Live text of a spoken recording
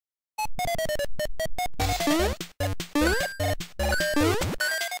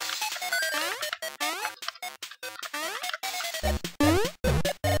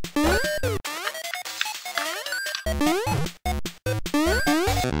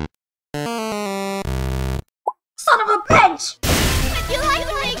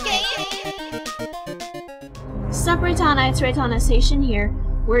up, Reitanna? It's Reitanna Seishin here.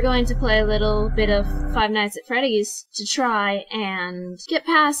 We're going to play a little bit of Five Nights at Freddy's to try and get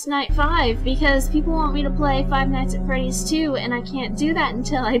past Night 5 because people want me to play Five Nights at Freddy's 2 and I can't do that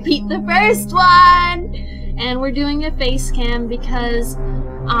until I beat the first one! And we're doing a face cam because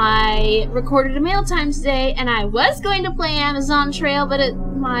I recorded a mail time today and I was going to play Amazon Trail, but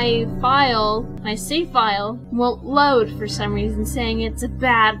my save file, won't load for some reason, saying it's a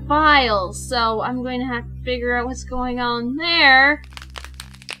bad file. So I'm going to have to figure out what's going on there.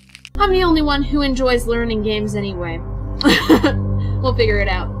 I'm the only one who enjoys learning games anyway. We'll figure it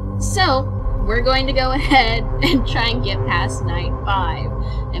out. So, we're going to go ahead and try and get past Night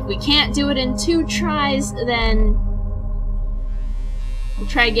 5. If we can't do it in 2 tries, then we'll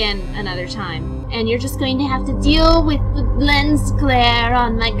try again another time. And you're just going to have to deal with the lens glare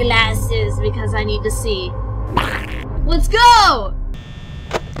on my glasses because I need to see. Let's go!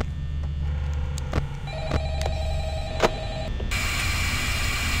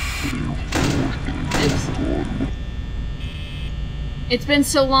 It's been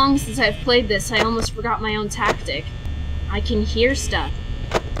so long since I've played this, I almost forgot my own tactic. I can hear stuff.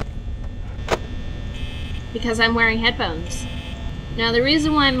 Because I'm wearing headphones. Now the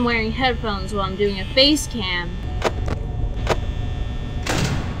reason why I'm wearing headphones while I'm doing a face cam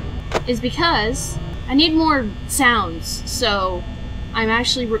is because I need more sounds, so I'm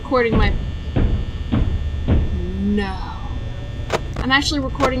actually recording my... No. I'm actually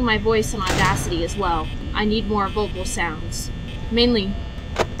recording my voice on Audacity as well. I need more vocal sounds. Mainly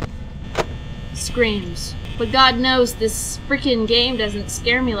screams. But God knows this freaking game doesn't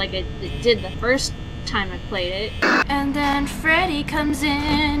scare me like it did the first time I played it. And then Freddy comes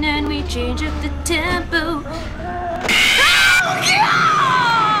in and we change up the tempo. Oh,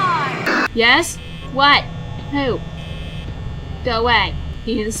 God! Yes? What? Who? Go away.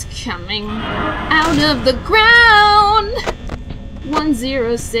 He is coming out of the ground.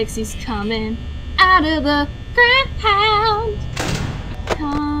 106, he's coming out of the ground.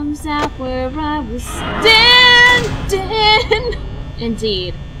 Comes out where I was standing.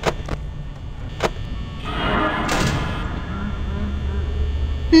 Indeed.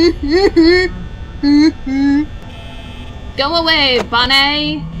 Go away,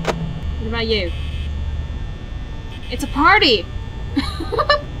 Bunny. What about you? It's a party.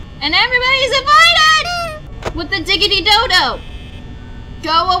 And everybody's invited! With the diggity dodo.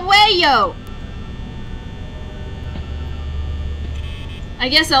 Go away, yo. I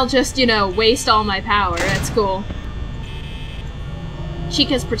guess I'll just, you know, waste all my power. That's cool.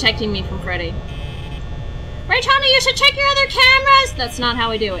 Chica's protecting me from Freddy. Reitanna, you should check your other cameras! That's not how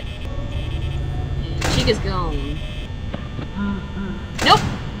I do it. And Chica's gone. Nope!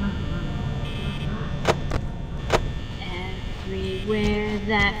 Everywhere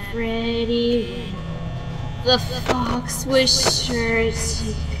that Freddy went, the fox was sure to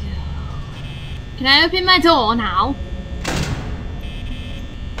go. Can I open my door now?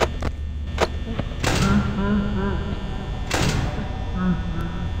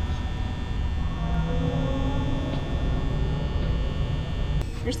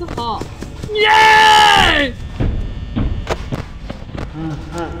 Where's the hall? Yay!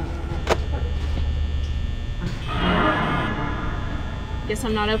 Guess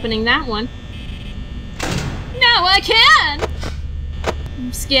I'm not opening that one. No, I can!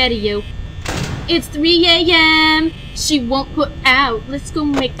 I'm scared of you. It's 3 AM. She won't put out. Let's go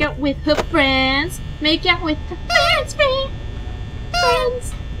make out with her friends. Make out with her friends.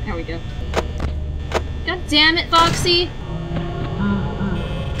 There we go. God damn it, Foxy.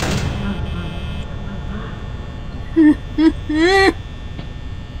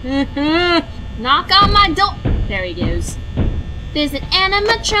 Knock on my door. There he goes. There's an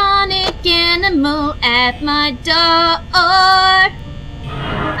animatronic animal at my door. Ah!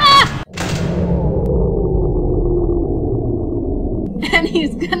 And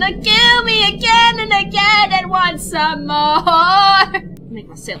he's gonna kill me again and again and want some more. Make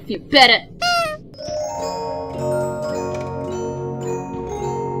myself feel better.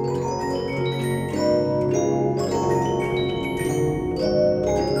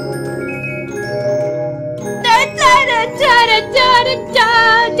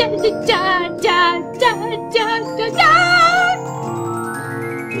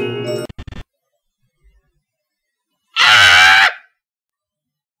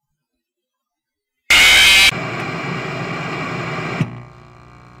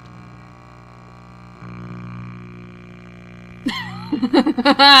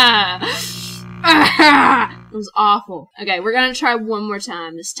 It was awful. Okay, we're gonna try one more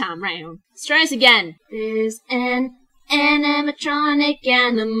time this time round. Let's try this again. There's an animatronic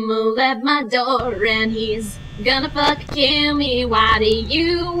animal at my door, and he's gonna fucking kill me. Why do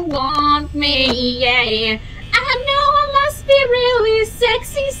you want me? Yeah, I know I must be really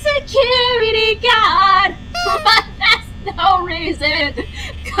sexy security guard, but that's no reason.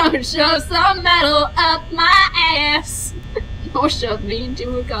 Come shove some metal up my ass, or shove me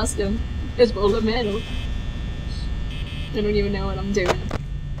into a costume that's full of metal. I don't even know what I'm doing.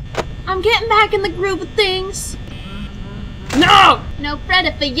 I'm getting back in the groove of things. No! No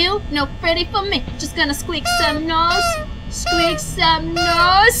Freddy for you, no Freddy for me. Just gonna squeak some nose. Squeak some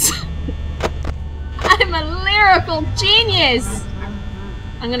nose. I'm a lyrical genius.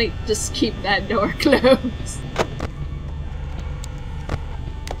 I'm gonna just keep that door closed.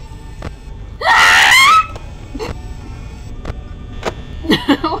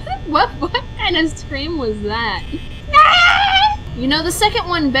 What kind of scream was that? You know, the second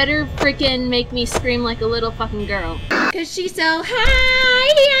one better freaking make me scream like a little fucking girl. Cause she's so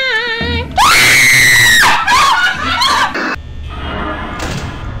high.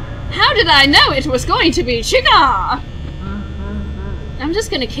 How did I know it was going to be Chica? I'm just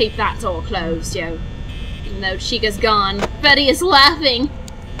gonna keep that door closed, yo. Even though Chica's gone, Freddy is laughing.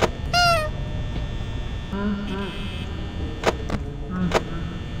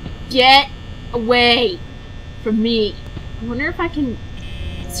 Get away from me. I wonder if I can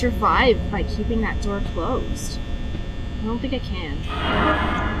survive by keeping that door closed. I don't think I can.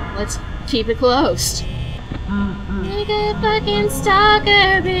 Let's keep it closed. Like a fucking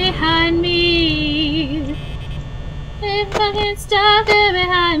stalker behind me. A fucking stalker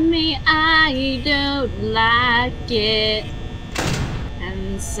behind me. I don't like it.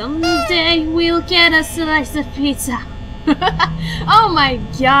 And someday we'll get a slice of pizza. Oh my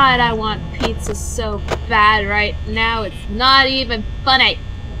god, I want pizza so bad right now, it's not even funny.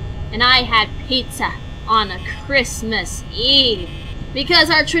 And I had pizza on a Christmas Eve.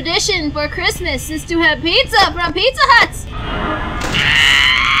 Because our tradition for Christmas is to have pizza from Pizza Hut. Ah!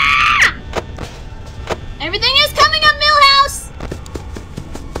 Everything is coming up, Millhouse!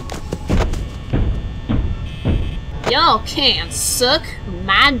 Y'all can't suck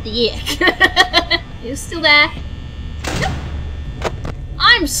my dick. You still there?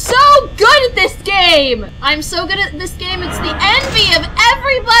 I'm so good at this game! I'm so good at this game, it's the envy of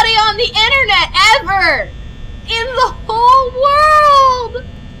everybody on the internet ever! In the whole world!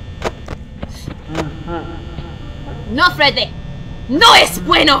 No, Freddy! No es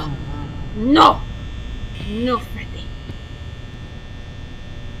bueno! No! No, Freddy.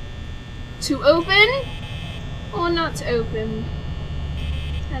 To open? Or not to open?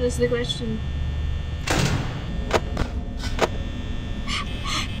 That is the question.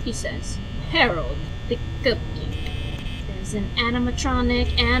 He says, Harold, the cupcake. There's an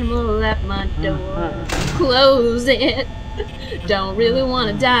animatronic animal at my door. Close it. Don't really want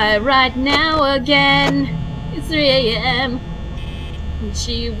to die right now again. It's 3 AM. And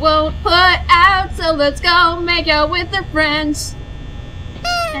she won't put out, so let's go make out with her friends.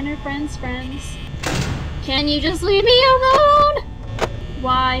 And her friends' friends. Can you just leave me alone?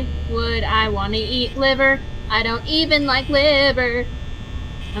 Why would I want to eat liver? I don't even like liver.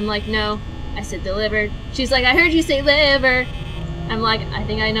 I'm like, no, I said delivered. She's like, I heard you say liver. I'm like, I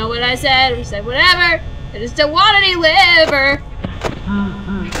think I know what I said. We said, whatever. I just don't want any liver.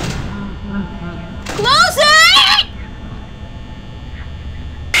 Close it!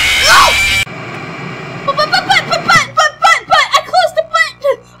 Oh! But! I closed the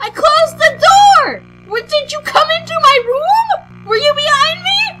button! I closed the door! What, did you come into my room? Were you behind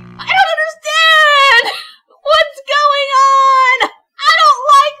me? I don't understand! What's going on? I don't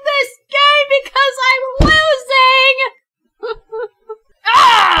like this game because I'm losing!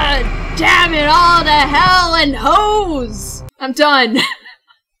 Ah! Damn it all to hell and hose! I'm done.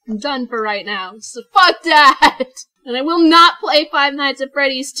 I'm done for right now, so fuck that! And I will not play Five Nights at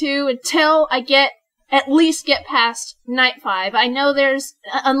Freddy's 2 until I at least get past Night 5. I know there's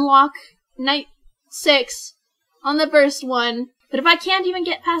unlock Night 6 on the first one, but if I can't even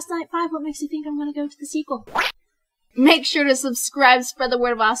get past Night 5, what makes you think I'm gonna go to the sequel? Make sure to subscribe, spread the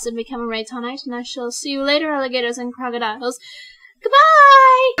word of us, and become a Reitannite, and I shall see you later, alligators and crocodiles.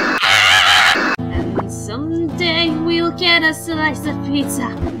 Goodbye! And someday we'll get a slice of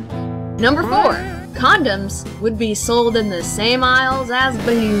pizza. Number 4. Condoms would be sold in the same aisles as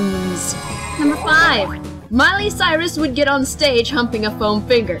balloons. Number 5. Miley Cyrus would get on stage humping a foam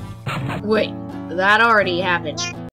finger. Wait, that already happened.